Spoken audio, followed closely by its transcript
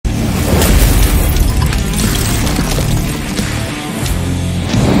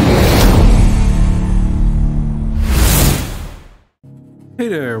Hey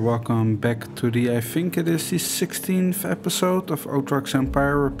there, welcome back to the, I think it is the 16th episode of Otrox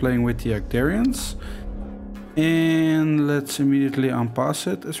Empire. We're playing with the Agdarians. And let's immediately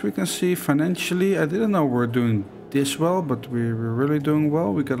unpause it. As we can see, financially, I didn't know we're doing this well, but we're really doing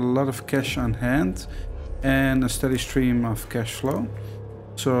well. We got a lot of cash on hand and a steady stream of cash flow.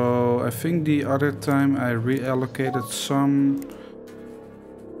 So I think the other time I reallocated some...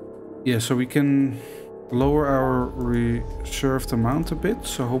 Yeah, so we can lower our reserved amount a bit,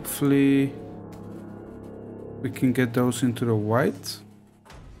 so hopefully we can get those into the white,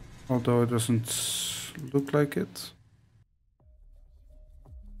 although it doesn't look like it.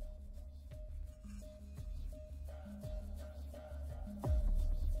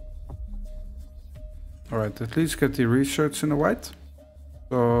 Alright, at least get the research in the white.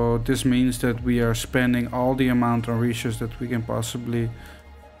 So this means that we are spending all the amount on research that we can possibly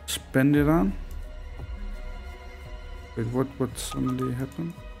spend it on. Wait, what suddenly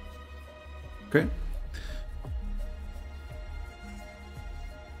happened? Okay.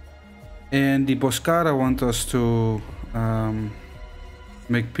 And the Boscara want us to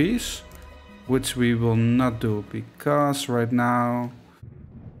make peace, which we will not do because right now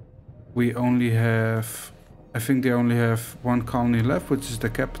we only have, I think they only have one colony left, which is the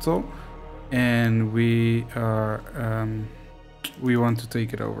capital, and we are we want to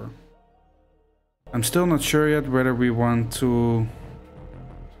take it over. I'm still not sure yet whether we want to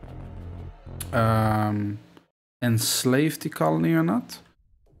enslave the colony or not.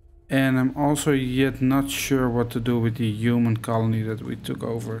 And I'm also yet not sure what to do with the human colony that we took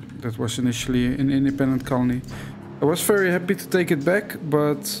over. That was initially an independent colony. I was very happy to take it back,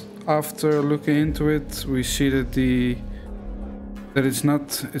 but after looking into it, we see that it's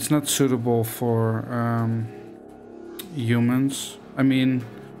not suitable for humans. I mean,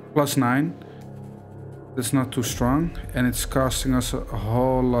 +9. That's not too strong, and it's costing us a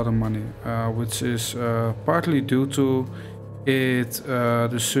whole lot of money, which is partly due to it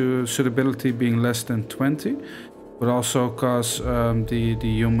the suitability being less than 20, but also because the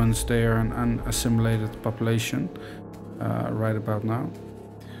humans, they are an unassimilated population right about now.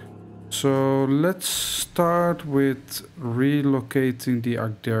 So let's start with relocating the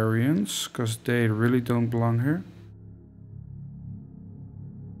Agdarians, because they really don't belong here.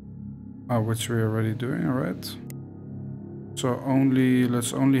 Which we're already doing, alright. So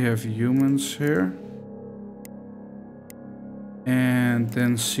let's only have humans here. And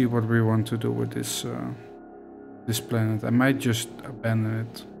then see what we want to do with this this planet. I might just abandon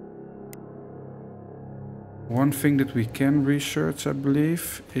it. One thing that we can research, I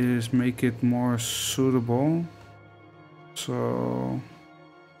believe, is make it more suitable. So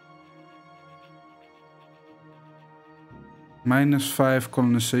 -5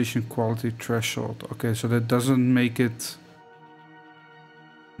 colonization quality threshold. Okay, so that doesn't make it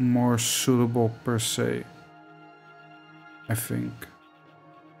more suitable per se, I think.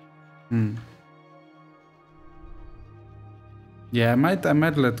 Yeah, I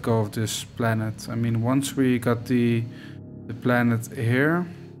might let go of this planet. I mean, once we got the planet here,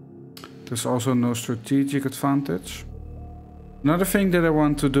 there's also no strategic advantage. Another thing that I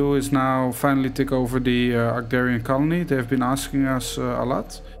want to do is now finally take over the Agdarian colony. They've been asking us a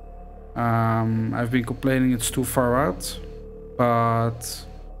lot. I've been complaining it's too far out, but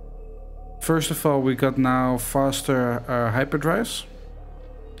first of all, we got now faster hyperdrives.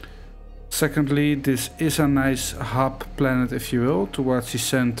 Secondly, this is a nice hub planet, if you will, towards the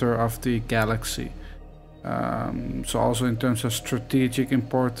center of the galaxy. So also in terms of strategic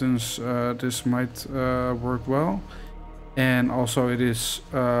importance, this might work well. And also it is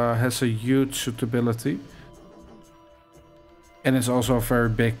has a huge suitability, and it's also a very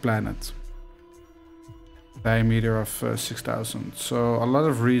big planet, diameter of 6,000. So a lot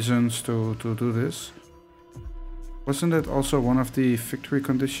of reasons to do this. Wasn't that also one of the victory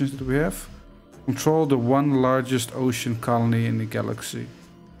conditions that we have? Control the one largest ocean colony in the galaxy.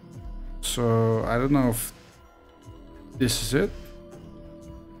 So I don't know if this is it.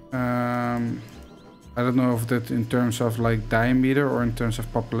 I don't know if that in terms of like diameter or in terms of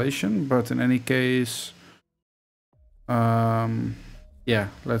population, but in any case, yeah,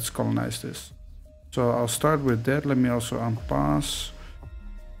 let's colonize this. So I'll start with that. Let me also unpass.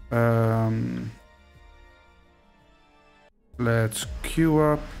 Let's queue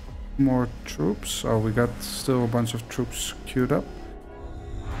up more troops. Oh, we got still a bunch of troops queued up.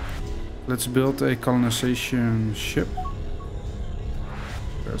 Let's build a colonization ship.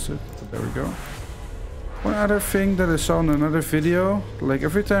 There's it. There we go. One other thing that I saw in another video, like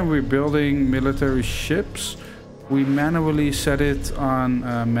every time we're building military ships, we manually set it on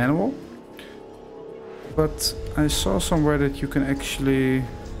manual. But I saw somewhere that you can actually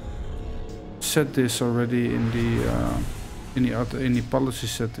set this already in the policy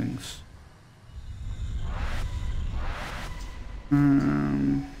settings.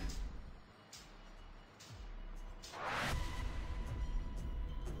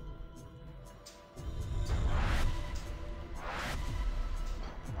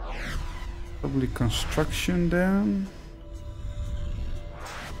 Probably construction then.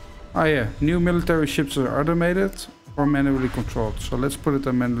 Oh yeah, new military ships are automated or manually controlled. So let's put it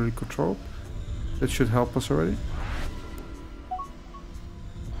on manually controlled. That should help us already.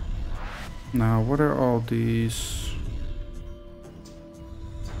 Now, what are all these?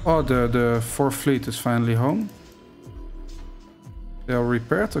 Oh, the 4th fleet is finally home. They are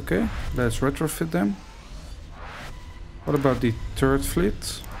repaired, okay. Let's retrofit them. What about the 3rd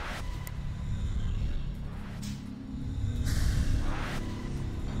fleet?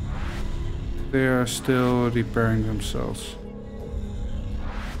 They are still repairing themselves.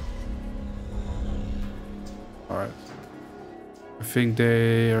 Alright. I think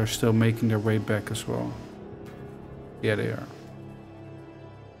they are still making their way back as well. Yeah, they are.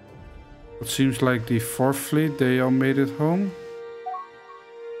 It seems like the 4th fleet, they all made it home.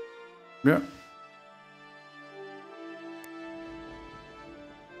 Yeah.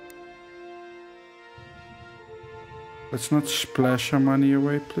 Let's not splash our money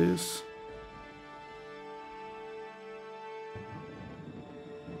away, please.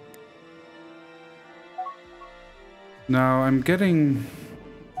 Now I'm getting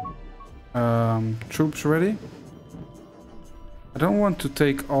troops ready. I don't want to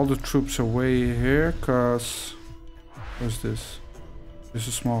take all the troops away here, cause what's this? There's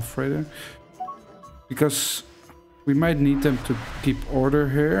a small freighter. Because we might need them to keep order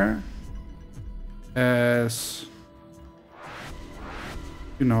here, as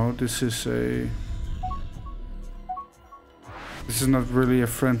you know, this is not really a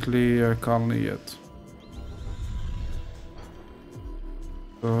friendly colony yet.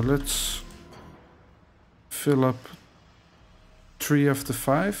 So let's fill up 3 of the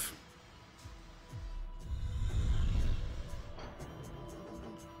 5.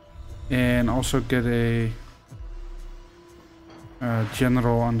 And also get a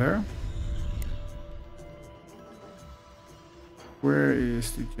general on there. Where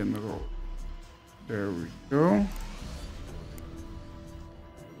is the general? There we go.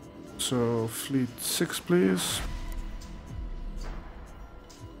 So fleet 6, please.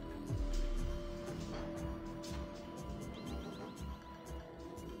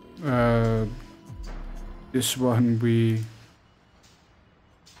 This one we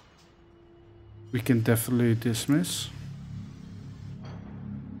can definitely dismiss.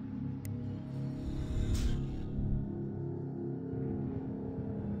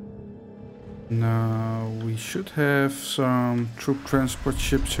 Now we should have some troop transport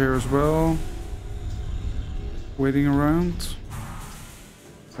ships here as well, waiting around,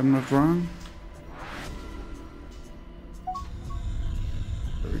 if I'm not wrong.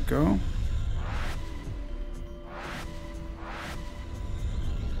 There we go.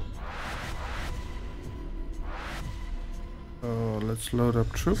 So let's load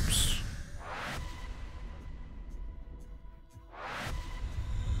up troops.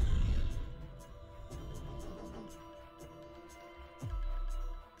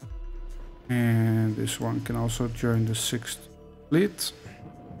 And this one can also join the 6th fleet.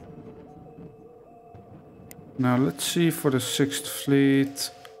 Now let's see for the 6th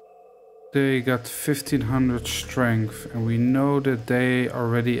fleet. They got 1500 strength, and we know that they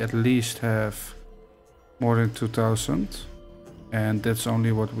already at least have more than 2000. And that's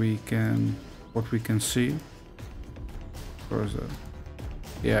only what we can see. Where is that?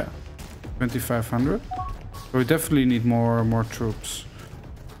 Yeah, 2500. So we definitely need more troops.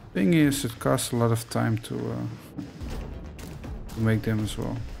 Thing is, it costs a lot of time to make them as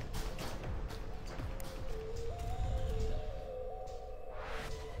well.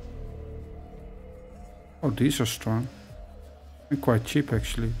 Oh, these are strong and quite cheap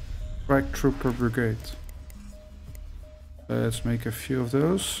actually. Strike trooper brigade. Let's make a few of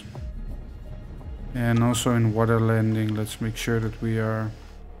those. And also in water landing, let's make sure that we are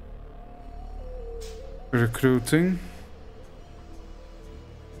recruiting.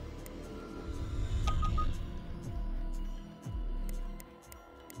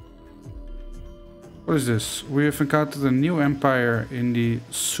 What is this? We have encountered a new empire in the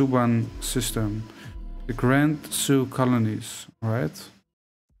Suban system. The Grand Sioux colonies, right?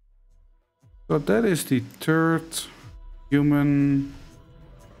 So that is the 3rd human.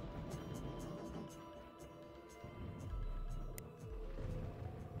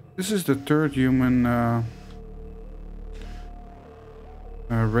 This is the third human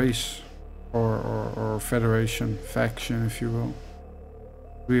race or federation, faction, if you will,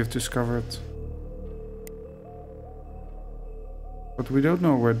 we have discovered. But we don't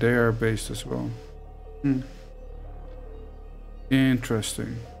know where they are based as well.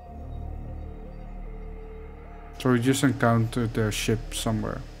 Interesting. So we just encountered their ship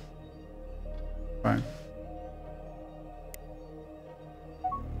somewhere. Fine.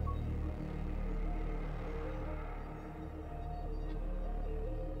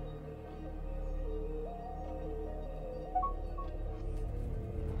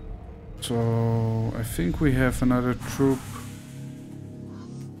 So I think we have another troop.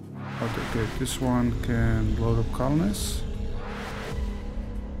 Okay, this one can load up colonists.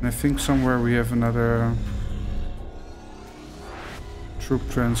 And I think somewhere we have another troop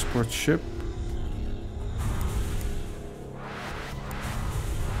transport ship.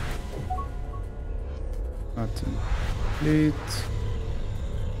 Button. Fleet.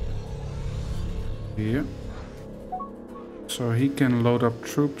 Here. So he can load up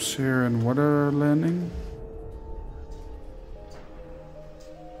troops here in water landing.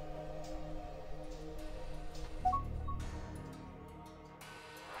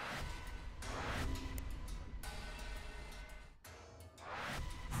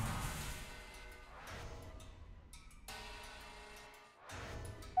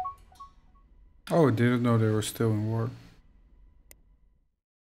 Oh, I didn't know they were still in war.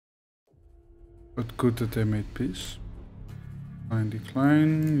 But good that they made peace.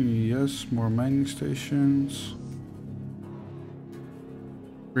 Decline, yes, more mining stations.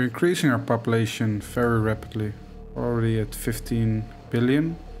 We're increasing our population very rapidly. We're already at 15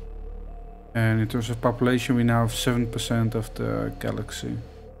 billion. And in terms of population, we now have 7% of the galaxy.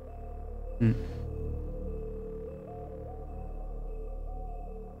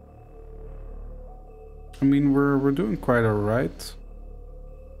 I mean, we're doing quite alright.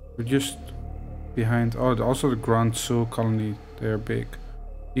 We're just behind. Oh, also the Grand Sul colony. They're big.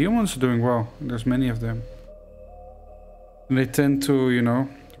 The humans are doing well. There's many of them. And they tend to, you know,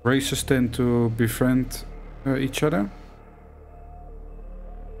 races tend to befriend each other.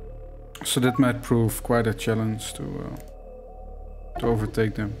 So that might prove quite a challenge to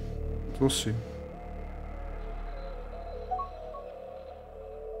overtake them. But we'll see.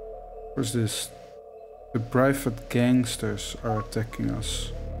 What's this? The private gangsters are attacking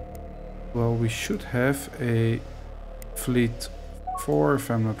us. Well, we should have a fleet 4,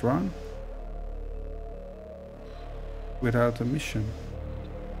 if I'm not wrong, without a mission.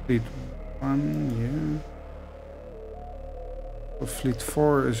 Fleet 1, yeah. So fleet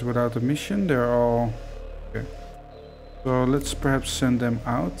 4 is without a mission. They're all okay. So let's perhaps send them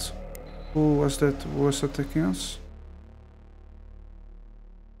out. Who was that? Who was attacking us?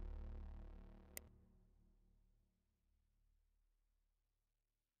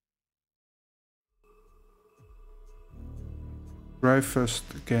 Dreyfus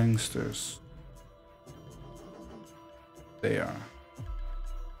gangsters. They are.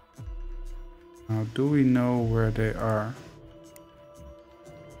 Now, do we know where they are?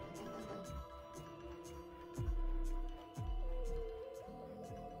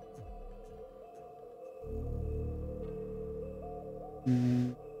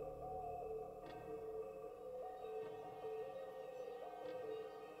 I'm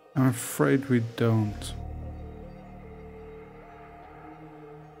afraid we don't.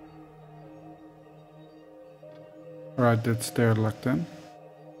 Alright, that's their luck then.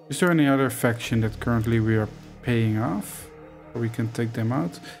 Is there any other faction that currently we are paying off? Or we can take them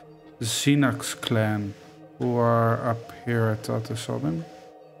out? The Xenox clan, who are up here. I thought I saw them.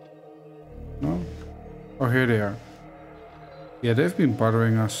 No? Oh, here they are. Yeah, they've been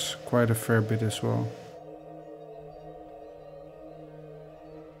bothering us quite a fair bit as well.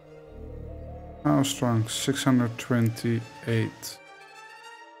 How strong? 628.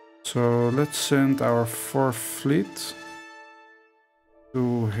 So let's send our 4th fleet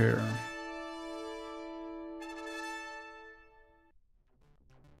to here.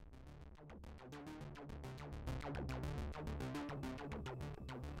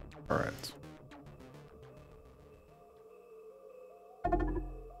 All right.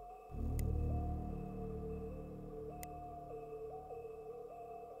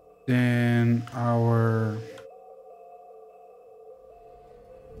 Then our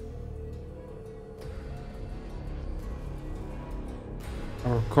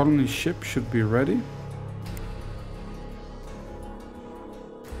colony ship should be ready.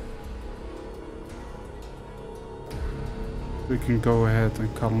 We can go ahead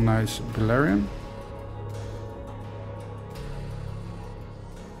and colonize Beleriand.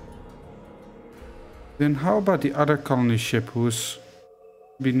 Then how about the other colony ship who's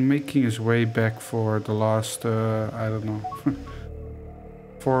been making his way back for the last, I don't know,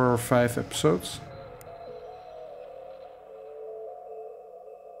 4 or 5 episodes?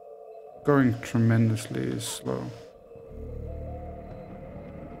 Going tremendously slow.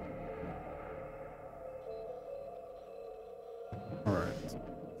 Alright.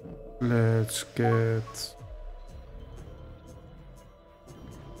 Let's get...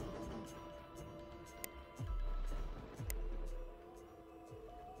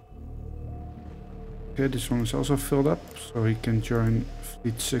 Okay, this one is also filled up, so he can join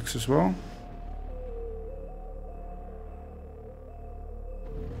Fleet 6 as well.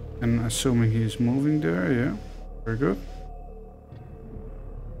 And assuming he's moving there, yeah, very good.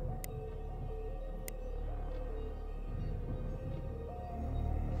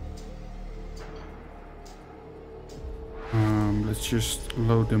 Let's just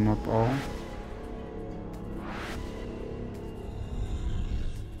load them up all.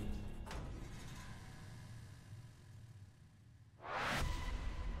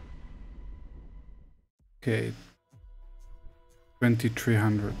 Okay,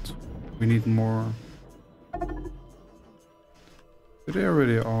 2300. We need more. Did they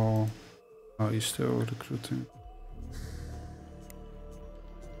already all? Oh, he's still recruiting.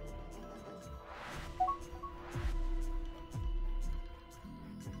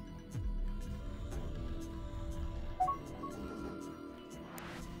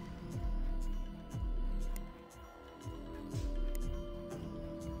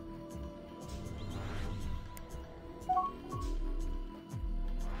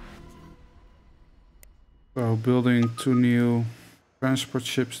 So building 2 new transport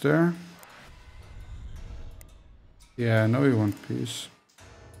ships there. Yeah, I know you want peace,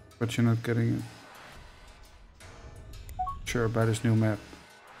 but you're not getting it. Sure about his new map.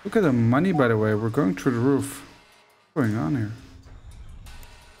 Look at the money, by the way. We're going through the roof. What's going on here?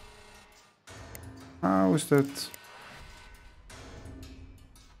 How is that?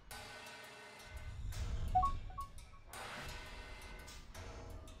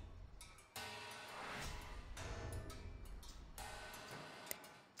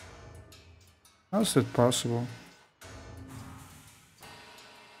 How is that possible?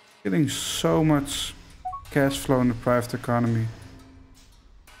 Getting so much cash flow in the private economy.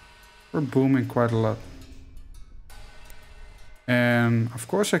 We're booming quite a lot. And of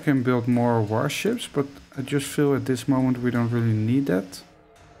course I can build more warships, but I just feel at this moment we don't really need that.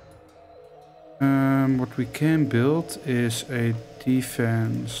 What we can build is a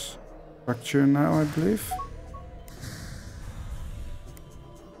defense structure now, I believe.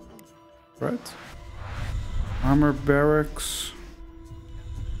 Right? Armor barracks,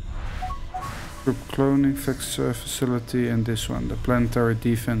 troop cloning facility, and this one, the Planetary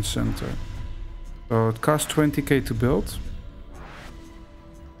Defense Center. So it costs 20k to build.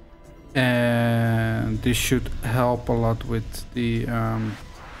 And this should help a lot with the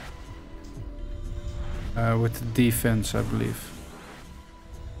defense, I believe.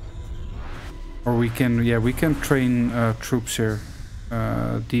 Or we can, yeah, we can train troops here.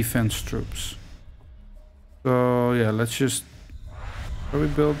 Defense troops. So yeah, let's just... Shall we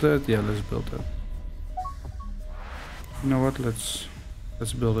build that? Yeah, let's build that. You know what? Let's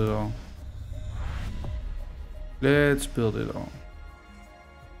build it all. Let's build it all.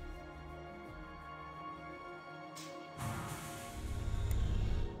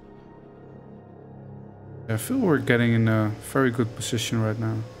 I feel we're getting in a very good position right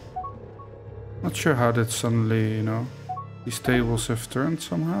now. Not sure how that suddenly, you know, these tables have turned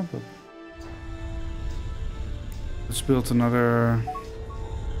somehow, but let's build another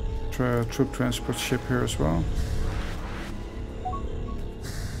troop transport ship here as well.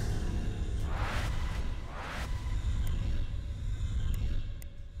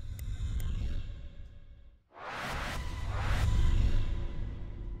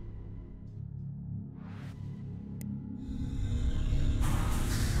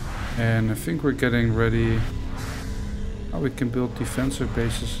 And I think we're getting ready. Oh, we can build defensive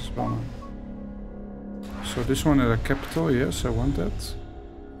bases as well now. So this one at a capital, yes, I want that.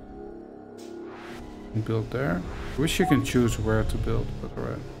 And build there. I wish you can choose where to build, but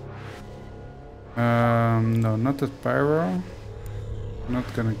alright. No, not that pyro. I'm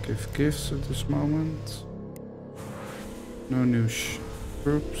not gonna give gifts at this moment. No new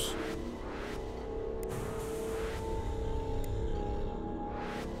troops.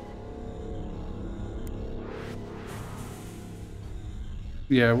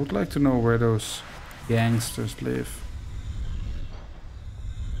 Yeah, I would like to know where those gangsters live.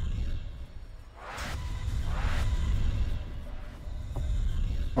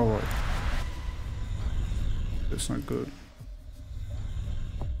 Alright. that's not good.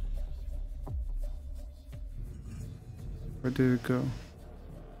 Where did it go?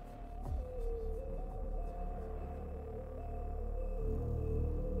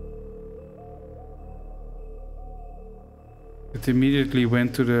 It immediately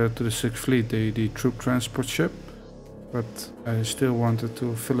went to the 6th Fleet, the troop transport ship, but I still wanted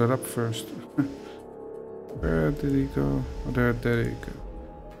to fill it up first. Where did he go? Oh, there he go.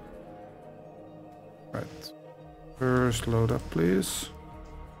 Right. First load up, please.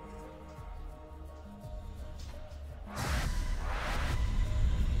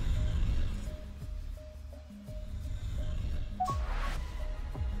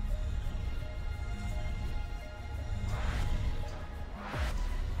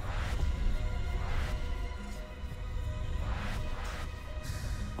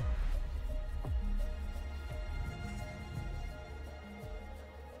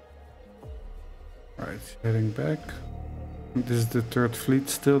 Right, heading back. This is the 3rd Fleet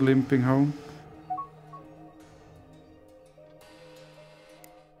still limping home.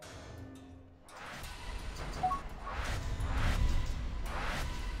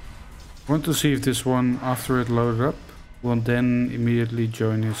 I want to see if this one, after it loaded up, will then immediately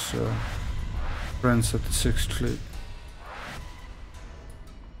join his friends at the 6th Fleet.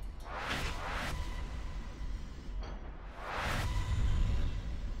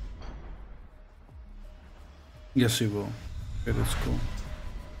 Yes, he will. Okay, that's cool.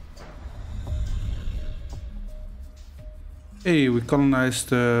 Hey, we colonized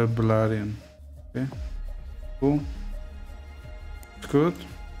Balarian. Okay, cool. It's good.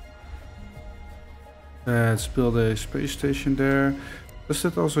 Let's build a space station there. Does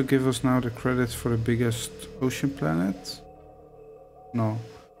that also give us now the credit for the biggest ocean planet? No.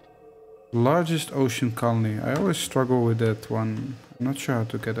 Largest ocean colony. I always struggle with that one. I'm not sure how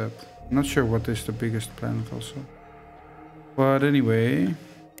to get that. I'm not sure what is the biggest planet also. But anyway,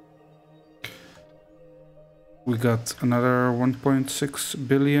 we got another 1.6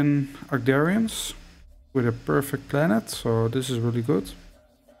 billion Agdarians with a perfect planet, so this is really good.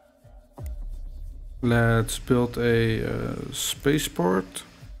 Let's build a spaceport.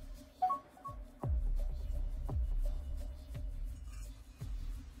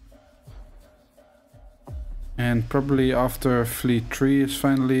 And probably after Fleet 3 is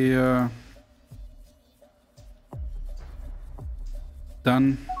finally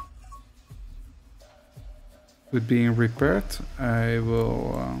done with being repaired, I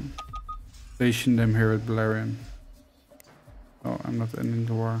will station them here at Balarian. Oh, I'm not ending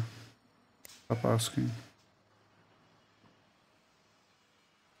the war. Stop asking.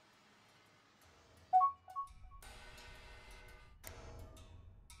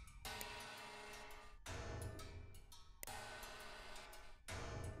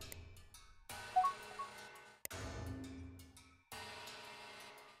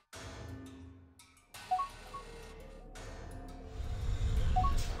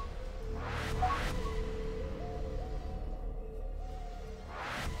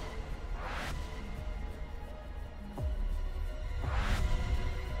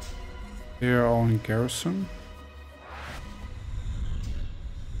 They are all in garrison.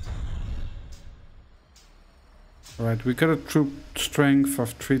 Alright, we got a troop strength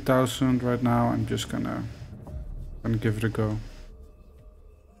of 3000 right now. I'm just gonna give it a go.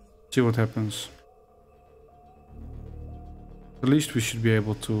 See what happens. At least we should be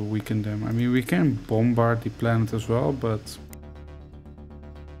able to weaken them. I mean, we can bombard the planet as well, but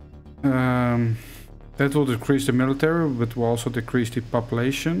that will decrease the military, but will also decrease the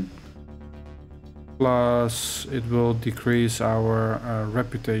population. Plus, it will decrease our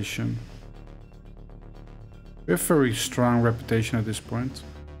reputation. We have a very strong reputation at this point.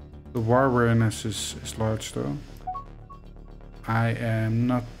 The war awareness is large though. I am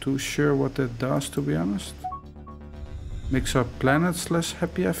not too sure what that does, to be honest. Makes our planets less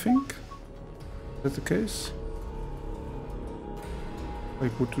happy, I think. Is that the case?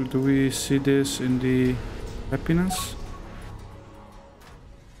 Like, do we see this in the happiness?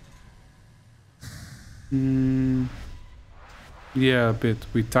 Yeah, a bit.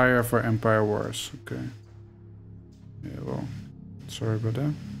 We tire for Empire Wars. Okay. Yeah, well, sorry about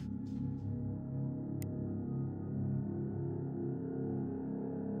that.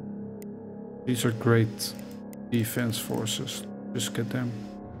 These are great defense forces. Just get them.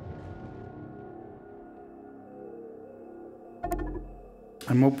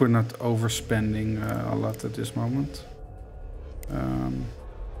 I hope we're not overspending a lot at this moment.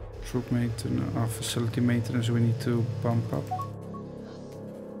 Troop maintenance, or facility maintenance, we need to bump up.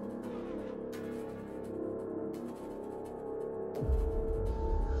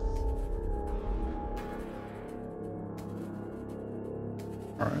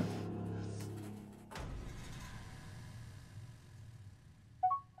 Alright.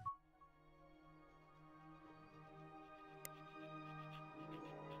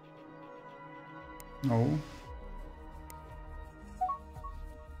 No.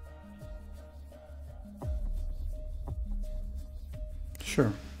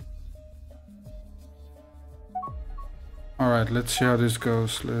 Sure. Alright, let's see how this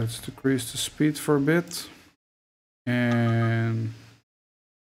goes. Let's decrease the speed for a bit. And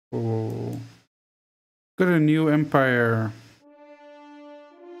oh, got a new empire.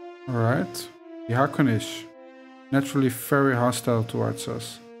 Alright. The Hakonish. Naturally very hostile towards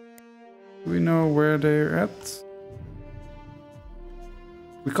us. Do we know where they're at?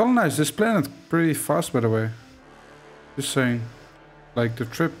 We colonized this planet pretty fast, by the way. Just saying. Like, the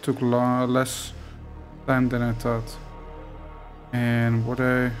trip took less time than I thought. And what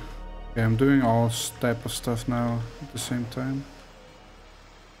I'm doing all type of stuff now at the same time.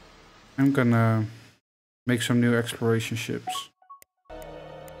 I'm gonna make some new exploration ships.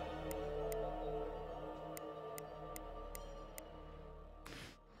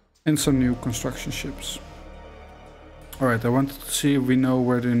 And some new construction ships. Alright, I wanted to see if we know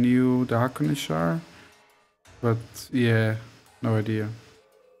where the Hakonish are. But yeah, no idea.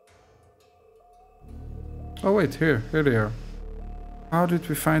 Oh wait, here they are. How did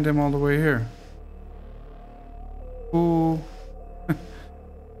we find them all the way here? Who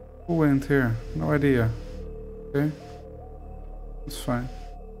went here? No idea. Okay, that's fine.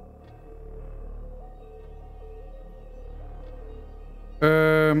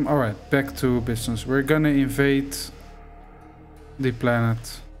 Alright, back to business. We're gonna invade the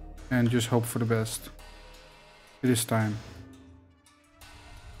planet and just hope for the best. It is time.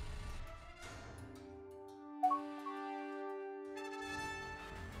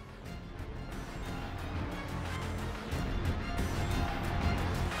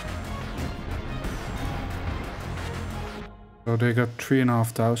 So they got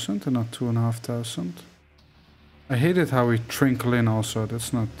 3,500 and not 2,500. I hated how we trinkle in also,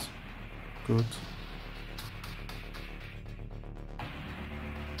 that's not good.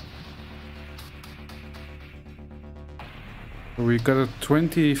 So we got a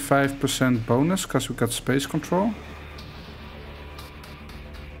 25% bonus because we got space control.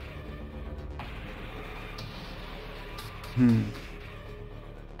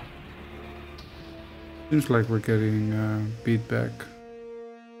 Seems like we're getting beat back.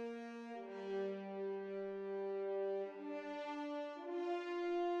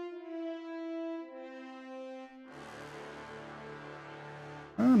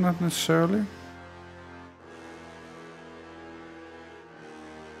 Not necessarily.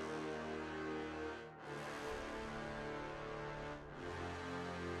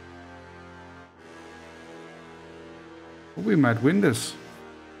 We might win this.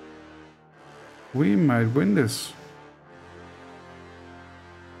 We might win this.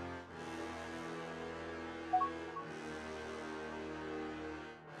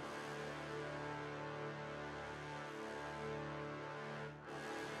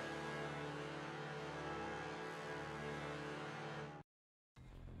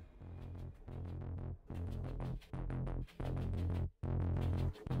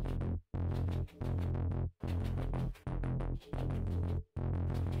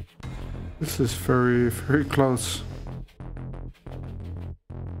 This is very, very close.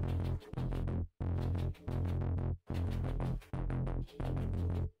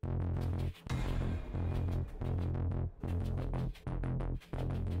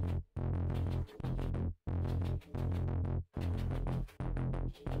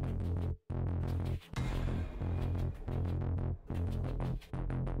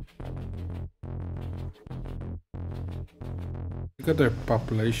 Look at their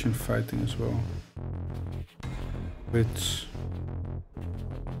population fighting as well. Which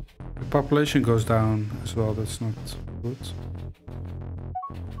the population goes down as well, that's not good.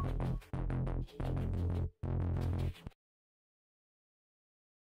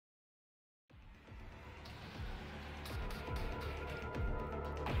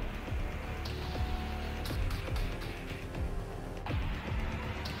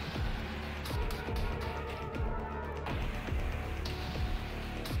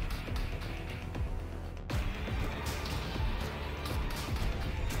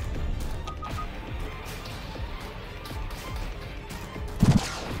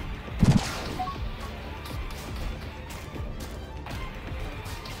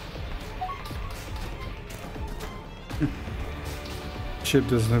 Ship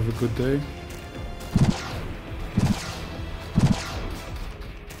doesn't have a good day.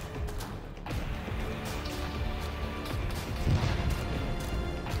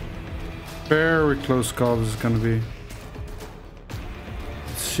 Very close call this is gonna be. It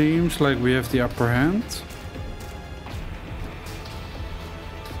seems like we have the upper hand.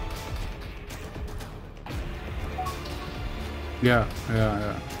 Yeah.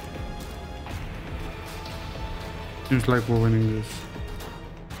 Seems like we're winning this.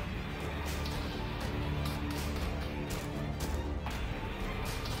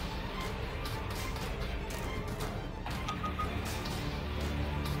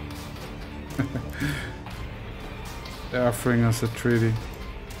 They're offering us a treaty.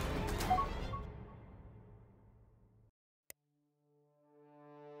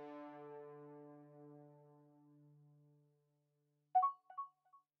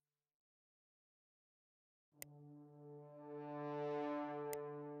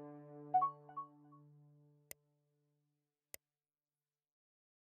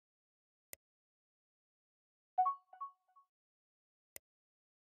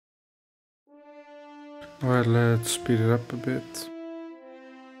 Alright, let's speed it up a bit.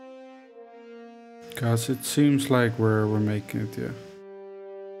 Because it seems like we're making it, yeah.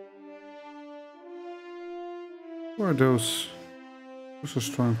 Who are those? Those are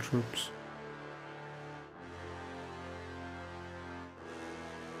strong troops.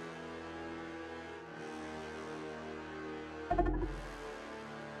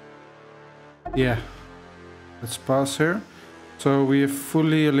 Yeah. Let's pause here. So we have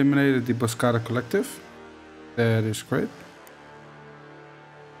fully eliminated the Boscada Collective. That is great.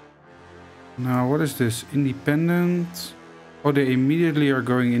 Now, what is this? Independent? Oh, they immediately are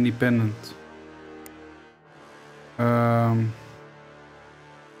going independent. Alright,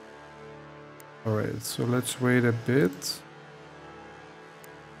 so let's wait a bit.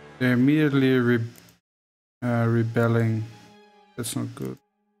 They're immediately rebelling. That's not good.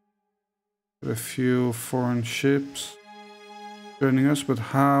 A few foreign ships joining us, but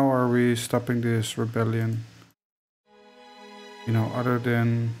how are we stopping this rebellion? You know, other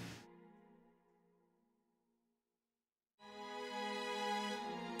than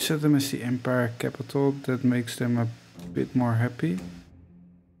set them as the empire capital, that makes them a bit more happy.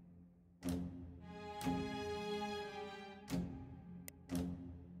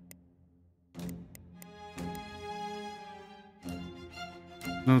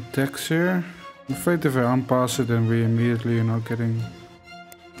 No tax here. I'm afraid if I unpass it, then we immediately, you know, getting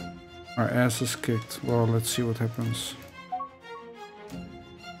our asses kicked. Well, let's see what happens.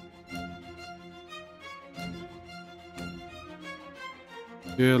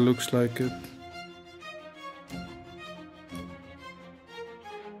 Yeah, looks like it.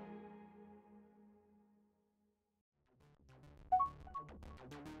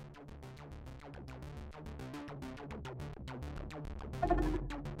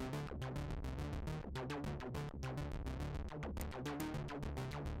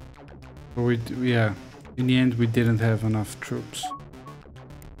 Yeah, in the end we didn't have enough troops.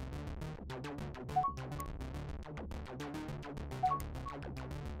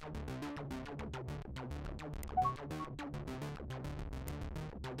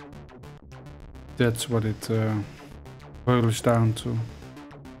 That's what it boils down to.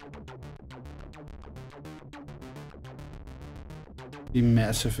 The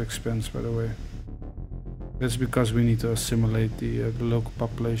massive expense, by the way. That's because we need to assimilate the local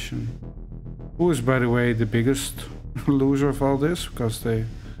population. Who is, by the way, the biggest loser of all this? Because they...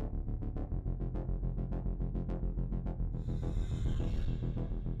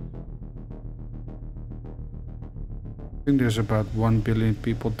 I think there's about 1 billion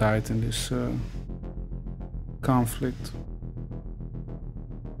people died in this conflict.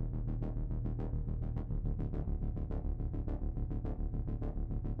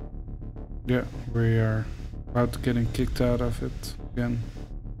 Yeah, we are about getting kicked out of it again.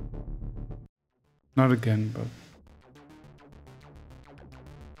 Not again, but...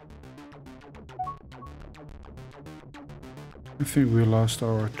 I think we lost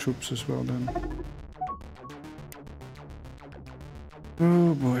our troops as well then.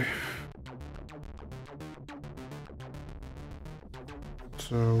 Oh boy.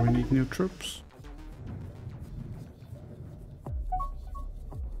 So we need new troops.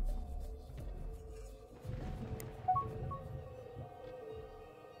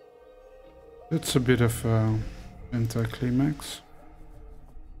 It's a bit of anticlimax.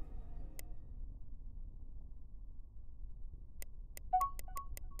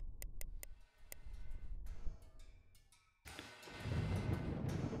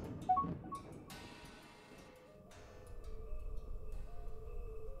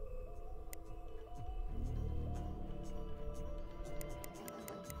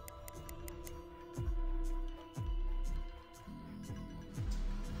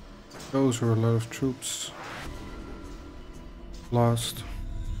 Those were a lot of troops lost.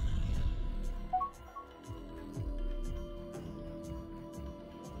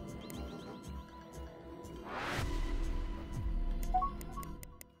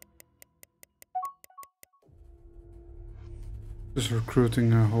 Just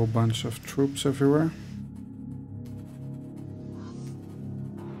recruiting a whole bunch of troops everywhere.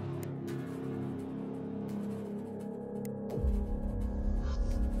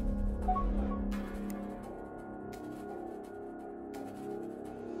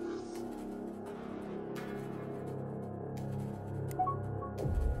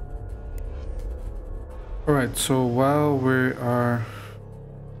 Alright, so while we are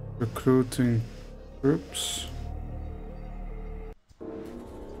recruiting troops,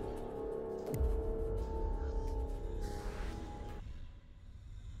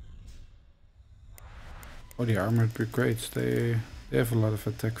 oh, the armored brigades, they have a lot of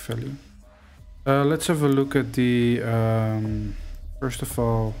attack value. Let's have a look at the, first of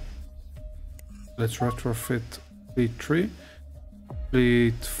all, let's retrofit fleet 3.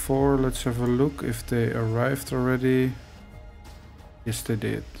 Fleet 4, let's have a look if they arrived already. Yes, they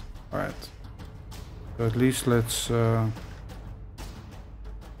did. Alright. So at least let's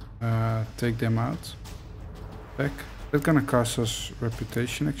take them out. Back. That's gonna cost us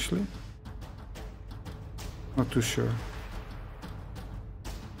reputation actually. Not too sure.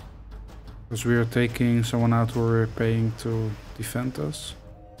 Because we are taking someone out who we're paying to defend us.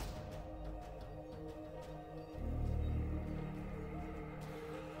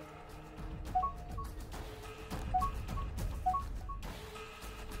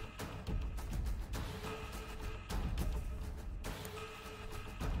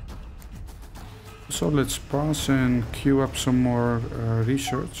 So let's pause and queue up some more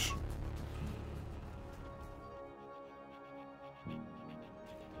research.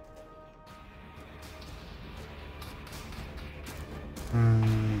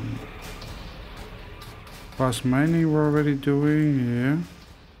 Fast mining we're already doing, yeah.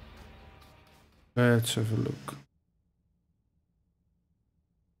 Let's have a look.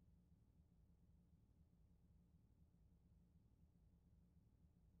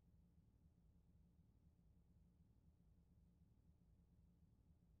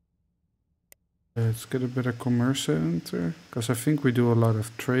 Let's get a better commerce center, because I think we do a lot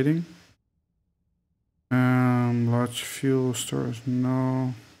of trading. Large fuel stores,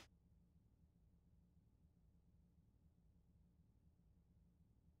 no.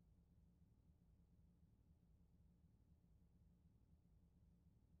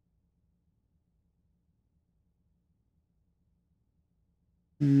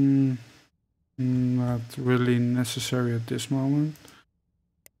 Not really necessary at this moment.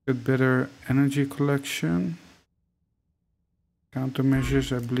 Get better energy collection.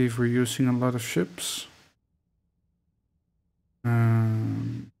 Countermeasures, I believe we're using a lot of ships.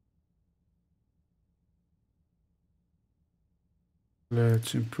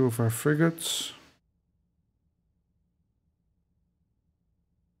 Let's improve our frigates.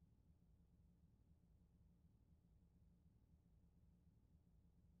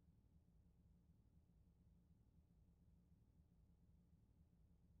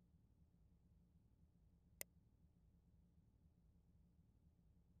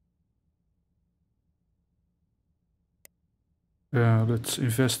 Let's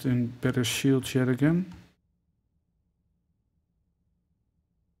invest in better shields yet again.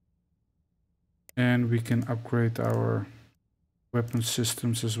 And we can upgrade our weapon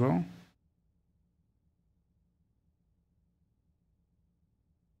systems as well.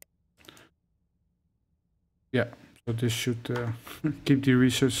 Yeah, so this should keep the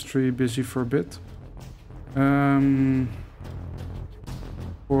research tree busy for a bit.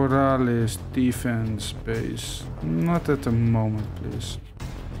 Corrales defense base. Not at the moment, please.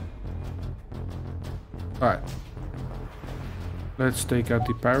 Alright. Let's take out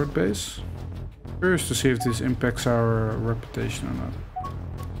the pirate base. Curious to see if this impacts our reputation or not.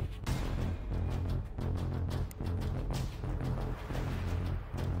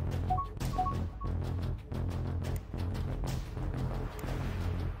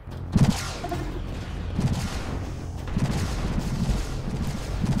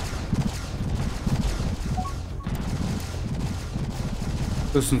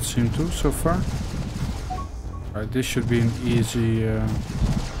 Doesn't seem to so far. Alright, this should be an easy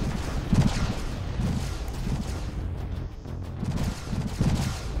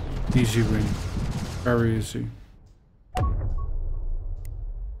easy win. Very easy.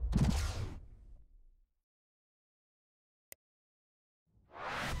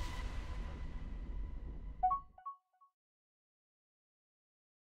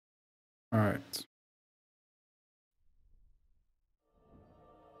 Alright.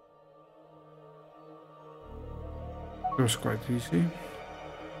 That was quite easy.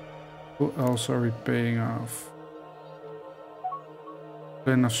 Who else are we paying off?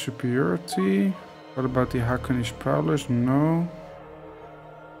 Plane of superiority. What about the Hakonese prowlers? No.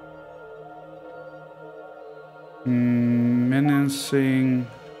 Menacing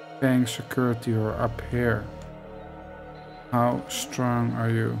paying security or up here. How strong are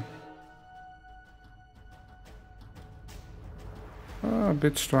you? A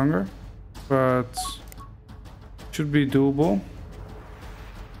bit stronger, but should be doable.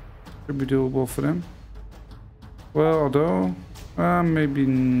 Should be doable for them. Well, although maybe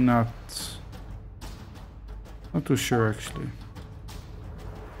not. Not too sure actually.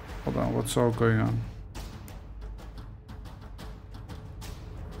 Hold on, what's all going on?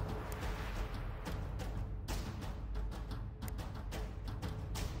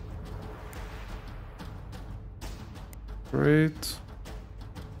 Great.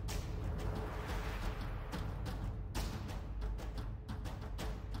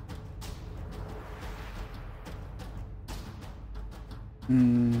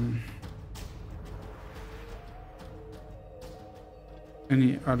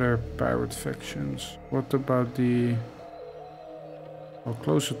 Any other pirate factions? What about the... Oh,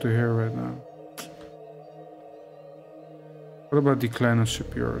 closer to here right now. What about the Clan of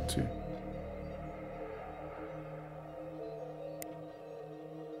Superiority?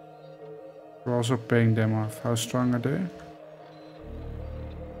 We're also paying them off. How strong are they?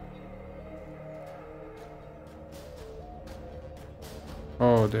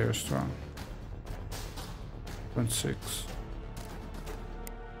 Oh, they're strong. 0.6.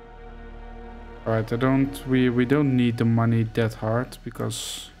 Alright, we don't need the money that hard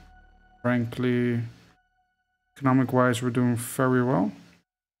because frankly, economic wise we're doing very well.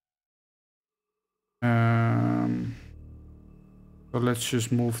 So let's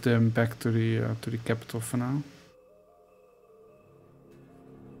just move them back to the capital for now.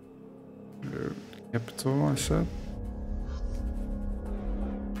 Capital, I said.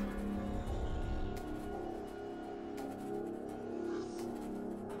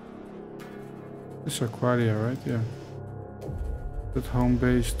 This is Aquaria, right? Yeah. Put home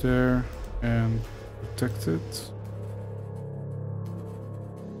base there and protect it.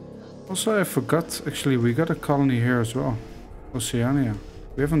 Also, I forgot, actually, we got a colony here as well. Oceania.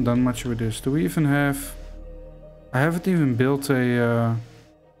 We haven't done much with this. Do we even have... I haven't even built a...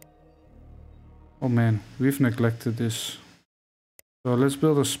 Oh man, we've neglected this. So let's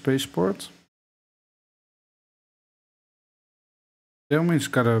build a spaceport. It's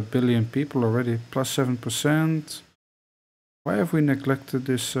got 1 billion people already, plus 7%. Why have we neglected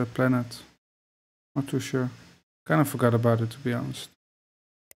this planet? Not too sure. Kind of forgot about it, to be honest.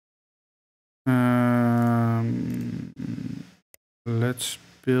 Let's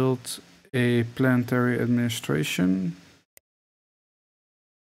build a planetary administration.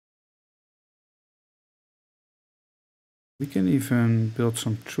 We can even build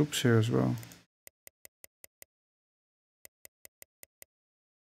some troops here as well.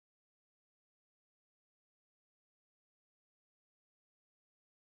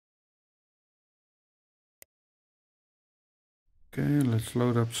 Okay, let's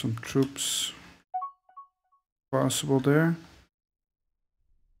load up some troops. Possible there.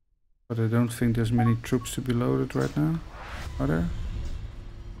 But I don't think there's many troops to be loaded right now. Are there?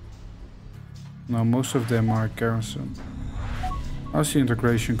 No, most of them are garrison. How's the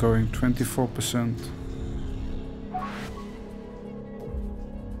integration going? 24%.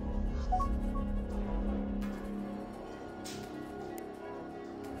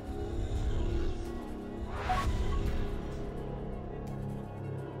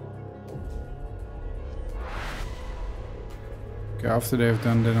 Okay, after they've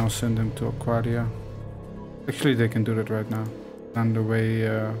done, then I'll send them to Aquaria. Actually, they can do that right now. On the way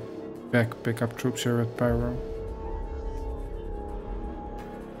back, pick up troops here at Pyro.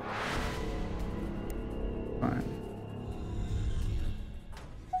 Fine.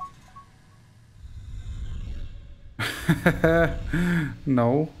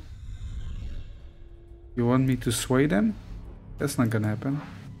 No. You want me to sway them? That's not gonna happen.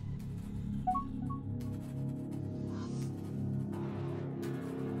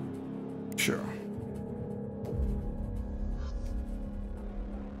 Sure.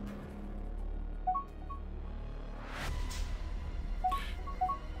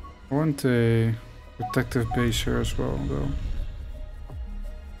 I want a protective base here as well, though.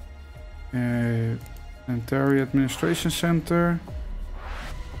 A planetary administration center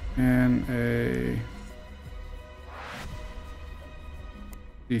and a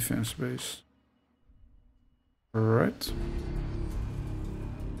defense base. Alright.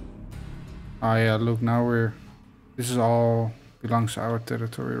 Ah yeah, look, now this is all belongs to our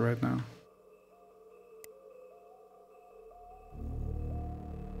territory right now.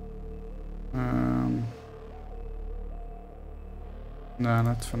 No,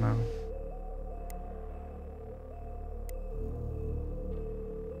 not for now.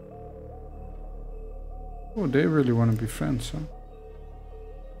 Oh, they really want to be friends, huh?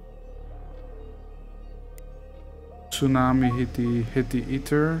 Tsunami hit the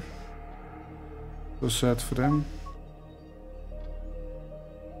ether. So sad for them.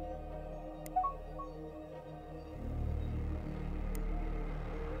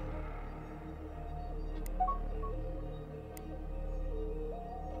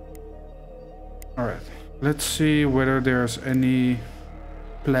 Alright, let's see whether there's any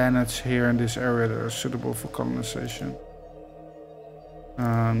planets here in this area that are suitable for colonization.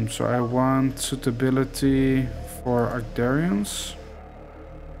 So I want suitability for Agdarians.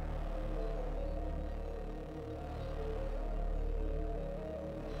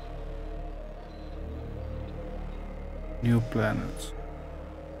 New planets.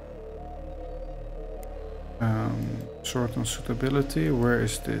 Sort on suitability. Where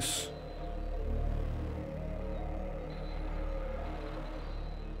is this?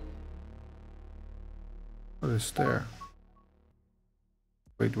 What is there?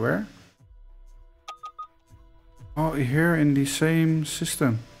 Wait, where? Oh, here in the same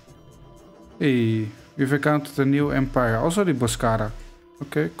system. Hey, we've encountered a new empire. Also the Boscada.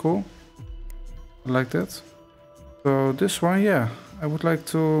 Okay, cool. I like that. So this one, yeah, I would like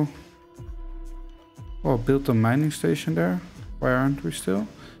to build a mining station there. Why aren't we still?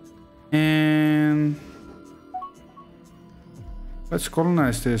 And let's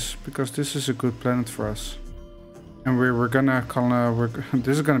colonize this, because this is a good planet for us. And we're gonna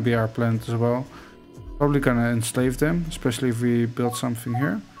this is gonna be our planet as well. Probably gonna enslave them, especially if we build something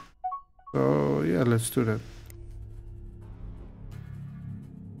here. So yeah, let's do that.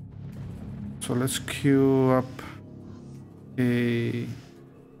 So let's queue up a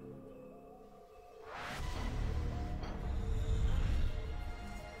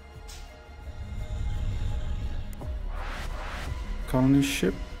colony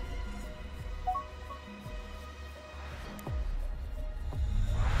ship.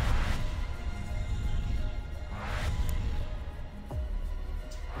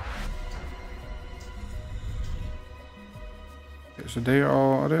 Okay, so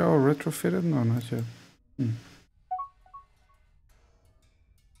are they all retrofitted? No, not yet.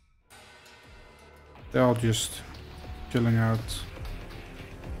 They're all just chilling out.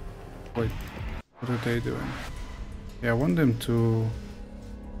 Wait, what are they doing? Yeah, I want them to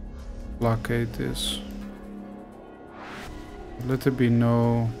blockade this. Let there be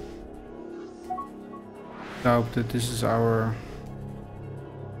no doubt that this is our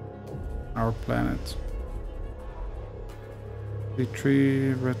planet.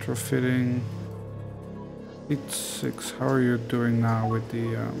 D3 retrofitting. Heat 6. How are you doing now with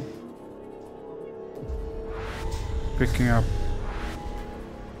the picking up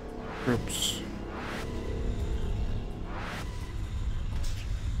troops?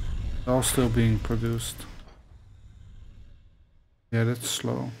 All still being produced. Yeah, that's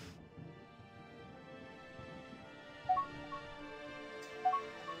slow.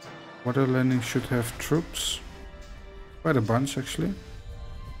 Water landing should have troops. Quite a bunch actually.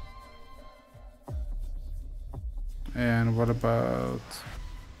 And what about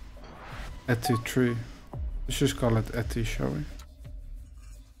Eti 3? Let's just call it Eti, shall we?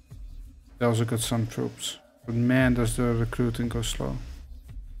 They also got some troops. But man, does the recruiting go slow.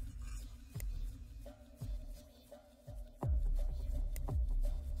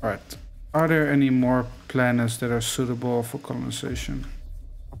 Alright. Are there any more planets that are suitable for colonization?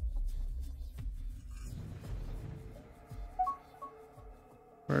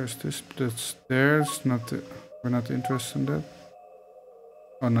 Where is this? That's theirs. We're not interested in that.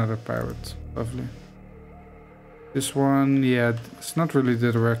 Oh, another pirate. Lovely. This one, yeah, it's not really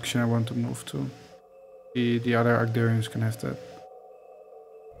the direction I want to move to. The other Agdarians can have that.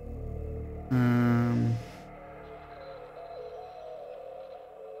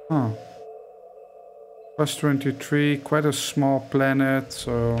 Oh. Plus 23, quite a small planet,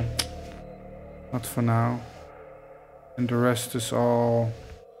 so not for now. And the rest is all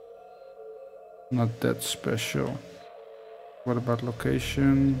not that special. What about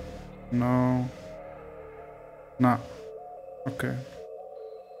location? No. No. Okay.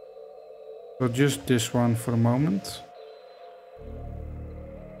 So just this one for the moment.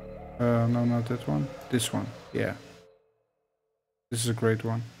 No, not that one. This one. Yeah. This is a great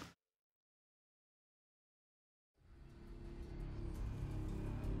one.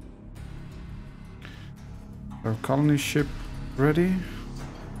 Our colony ship ready.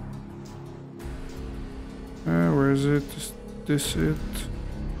 Where is it? Is this it?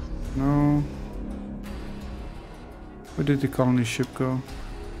 No. Where did the colony ship go?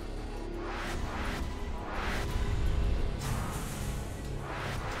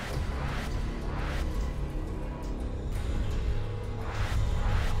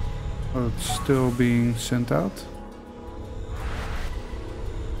 Oh, it's still being sent out.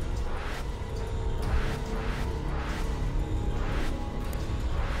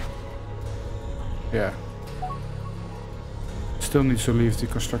 Yeah. Still needs to leave the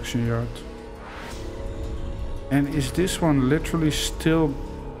construction yard. And is this one literally still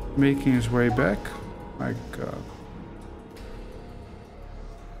making his way back? My god.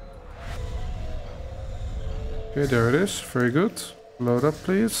 Okay, there it is. Very good. Load up,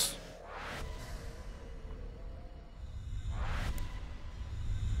 please.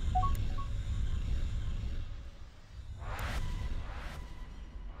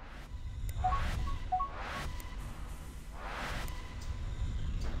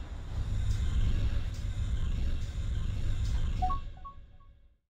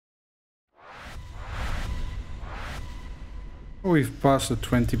 We've passed the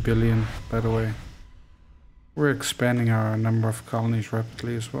 20 billion, by the way. We're expanding our number of colonies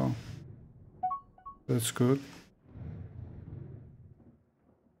rapidly as well. That's good.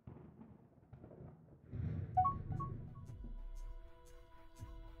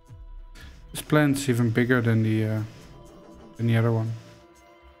 This planet's even bigger than the other one.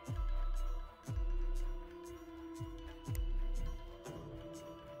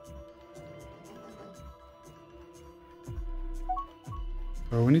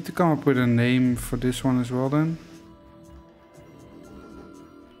 So we need to come up with a name for this one as well then.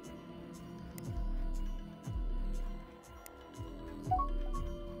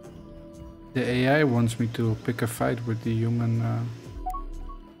 The AI wants me to pick a fight with the human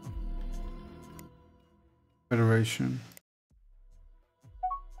Federation.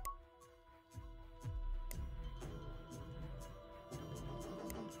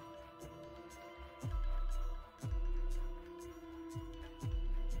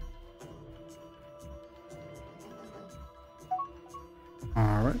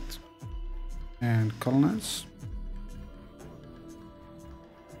 Alright. And colonize.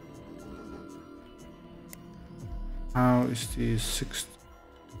 How is the 6th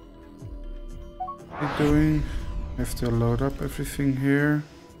doing? Have to load up everything here.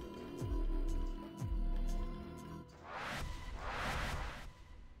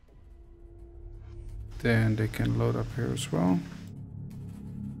 Then they can load up here as well.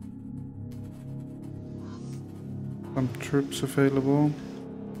 Some troops available.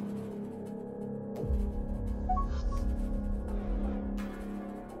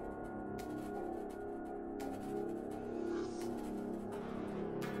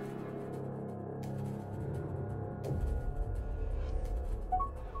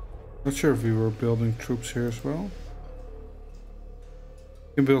 Not sure if we were building troops here as well.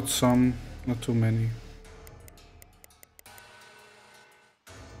 You can build some, not too many.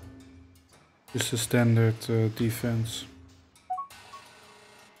 Just a standard defense.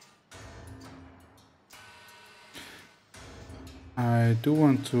 I do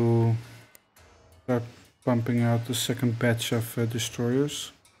want to start pumping out the second batch of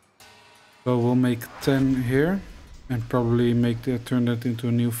destroyers. So we'll make 10 here and probably turn that into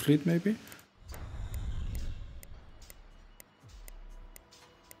a new fleet maybe.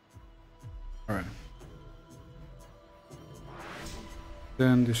 Alright.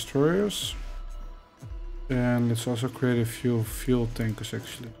 10 destroyers. And let's also create a few fuel tankers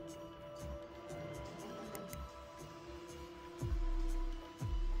actually.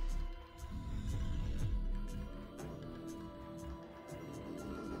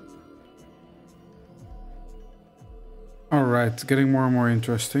 Alright, getting more and more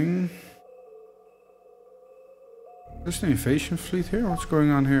interesting. There's an invasion fleet here? What's going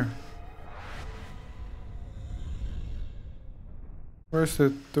on here? Where's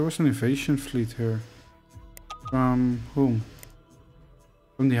that? There was an invasion fleet here. From whom?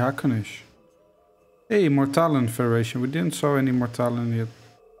 From the Hakonish. Hey, Mortalen Federation. We didn't saw any Mortalen yet.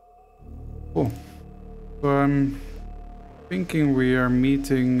 Cool. So I'm thinking we are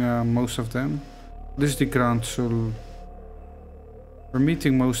meeting most of them. This is the Grand Sul. We're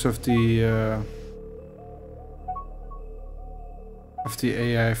meeting most of the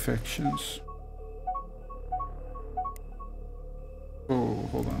AI factions. Oh,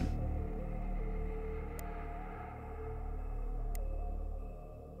 hold on.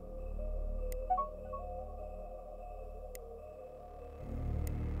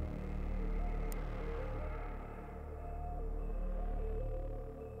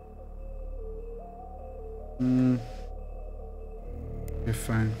 Okay,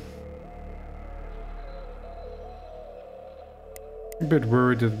 fine. I'm a bit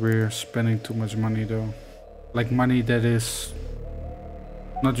worried that we're spending too much money though. Like money that is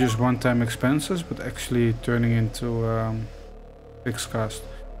not just one-time expenses, but actually turning into fixed cost.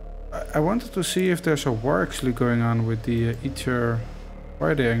 I wanted to see if there's a war actually going on with the Ether. Why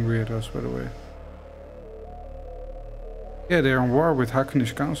are they angry at us, by the way? Yeah, they're in war with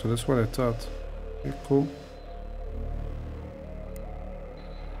Hakonish Council, that's what I thought. Okay, cool.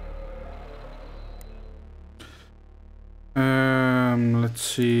 Let's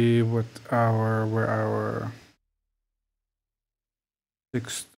see what where our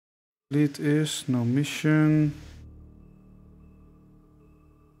 6th fleet is. No mission.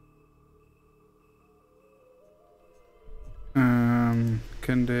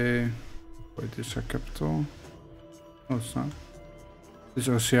 Can they... Wait, this is our capital? No, it's not. This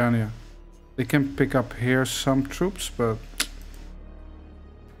is Oceania. They can pick up here some troops, but...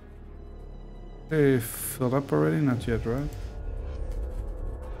 They filled up already? Not yet, right?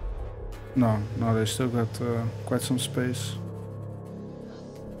 No, they still got quite some space.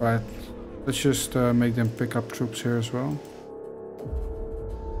 Right, let's just make them pick up troops here as well.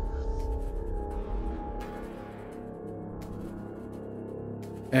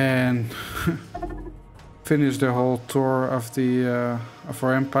 And finish the whole tour of the of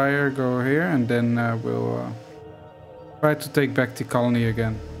our empire. Go here, and then we'll try to take back the colony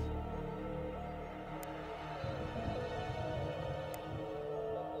again.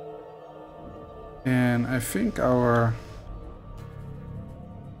 And I think our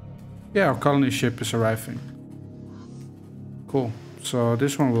colony ship is arriving. Cool. So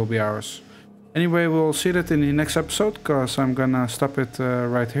this one will be ours. Anyway, we'll see that in the next episode, because I'm gonna stop it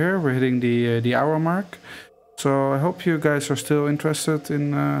right here. We're hitting the hour mark. So I hope you guys are still interested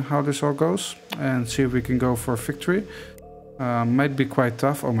in how this all goes, and see if we can go for victory. Might be quite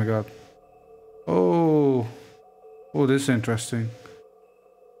tough. Oh my god. Oh, this is interesting.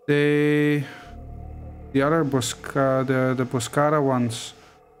 The other the Boscada ones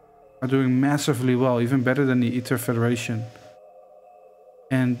are doing massively well, even better than the Ether Federation.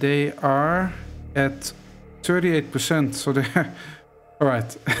 And they are at 38%, so they're...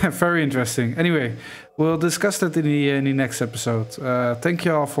 Alright, very interesting. Anyway, we'll discuss that in the next episode. Thank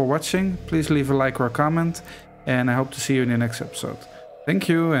you all for watching. Please leave a like or a comment, and I hope to see you in the next episode. Thank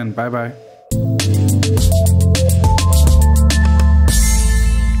you, and bye bye.